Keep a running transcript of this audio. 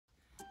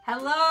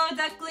Hello,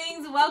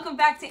 ducklings. Welcome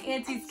back to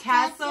Auntie's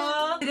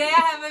Castle. Today I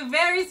have a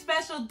very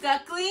special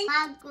duckling,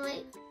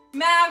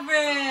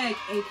 Maverick,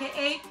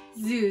 aka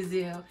ZuZu.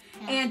 Yeah.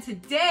 And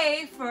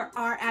today, for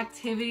our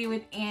activity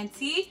with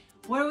Auntie,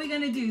 what are we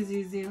gonna do,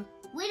 ZuZu?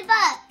 Read a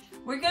book.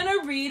 We're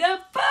gonna read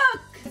a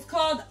book. It's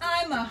called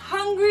I'm a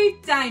Hungry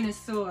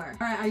Dinosaur.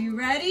 All right, are you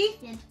ready?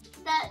 Yes.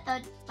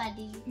 That's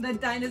funny. The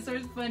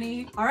dinosaur's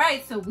funny. All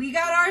right, so we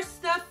got our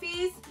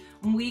stuffies.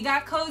 We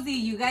got cozy.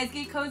 You guys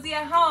get cozy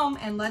at home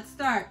and let's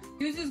start.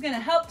 ZuZu's gonna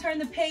help turn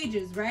the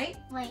pages, right?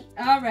 Right.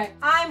 All right.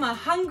 I'm a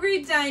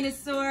hungry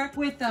dinosaur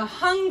with a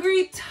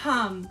hungry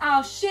tum.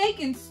 I'll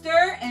shake and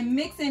stir and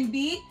mix and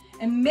beat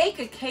and make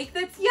a cake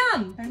that's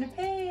yum. Turn the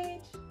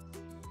page.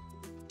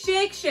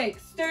 Shake, shake,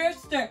 stir,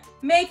 stir,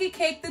 make a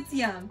cake that's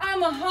yum.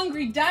 I'm a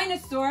hungry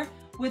dinosaur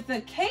with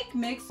a cake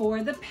mix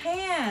for the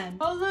pan.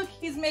 Oh look,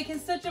 he's making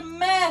such a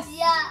mess.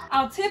 Yeah.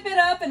 I'll tip it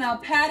up and I'll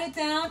pat it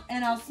down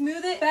and I'll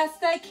smooth it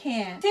best I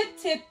can. Tip,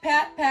 tip,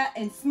 pat, pat,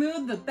 and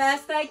smooth the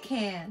best I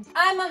can.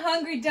 I'm a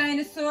hungry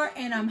dinosaur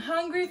and I'm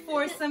hungry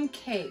for some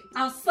cake.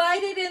 I'll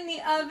slide it in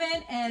the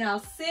oven and I'll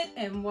sit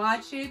and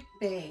watch it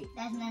bake.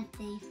 That's not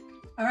safe.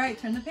 All right,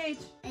 turn the page.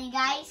 And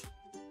guys,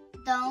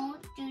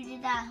 don't do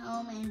this at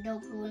home and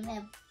don't go in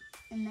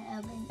the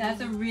oven. That's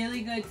a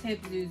really good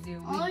tip,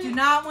 ZuZu. We do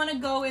not want to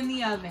go in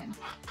the oven.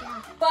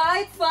 Yeah.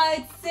 Slide,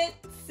 slide, sit,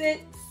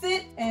 sit,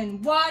 sit,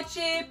 and watch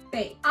it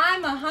bake.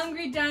 I'm a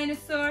hungry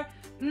dinosaur.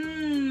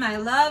 I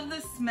love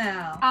the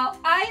smell. I'll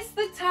ice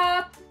the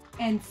top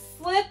and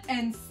slip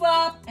and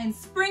slop and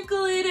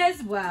sprinkle it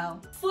as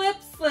well. Slip,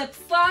 slip,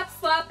 slop,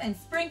 slop, and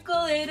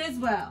sprinkle it as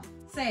well.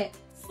 Say it.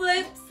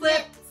 Slip,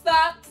 slip,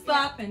 slop,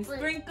 slop, and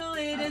sprinkle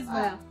it as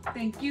well.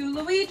 Thank you,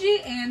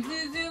 Luigi and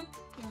ZuZu.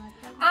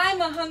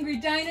 I'm a hungry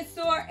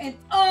dinosaur and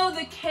oh,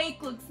 the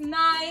cake looks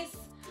nice.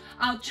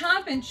 I'll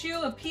chomp and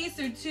chew a piece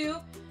or two,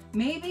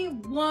 maybe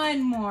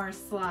one more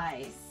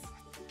slice.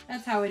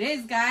 That's how it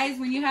is, guys.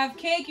 When you have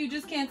cake, you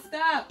just can't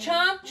stop.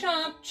 Chomp,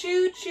 chomp,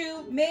 chew,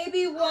 chew,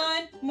 maybe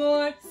one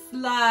more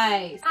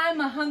slice. I'm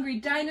a hungry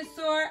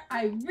dinosaur.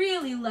 I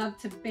really love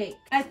to bake.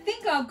 I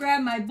think I'll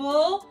grab my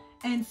bowl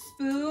and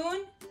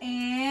spoon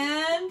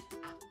and...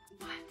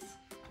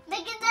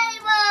 Make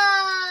another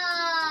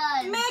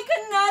one! Make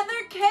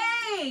another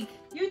cake!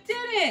 You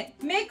did it!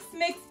 Mix,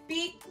 mix,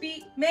 beat,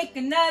 beat, make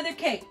another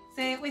cake.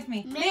 Say it with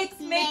me. Mix,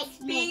 mix,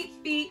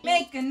 beat, beat,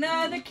 make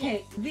another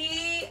cake.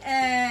 The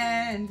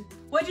end.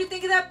 What'd you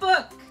think of that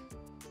book?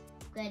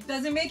 Good.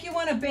 Does it make you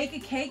want to bake a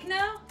cake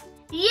now?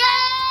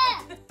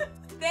 Yeah!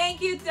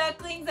 Thank you,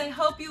 ducklings. I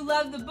hope you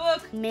love the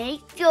book.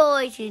 Make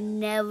sure you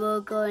never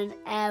go in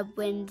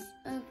errands.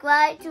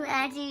 Subscribe to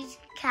Auntie's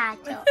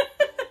Castle.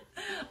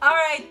 All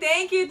right,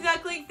 thank you,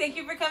 ducklings. Thank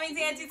you for coming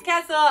to Auntie's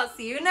Castle. I'll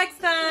see you next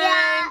time.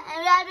 Yeah,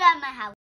 and right around my house.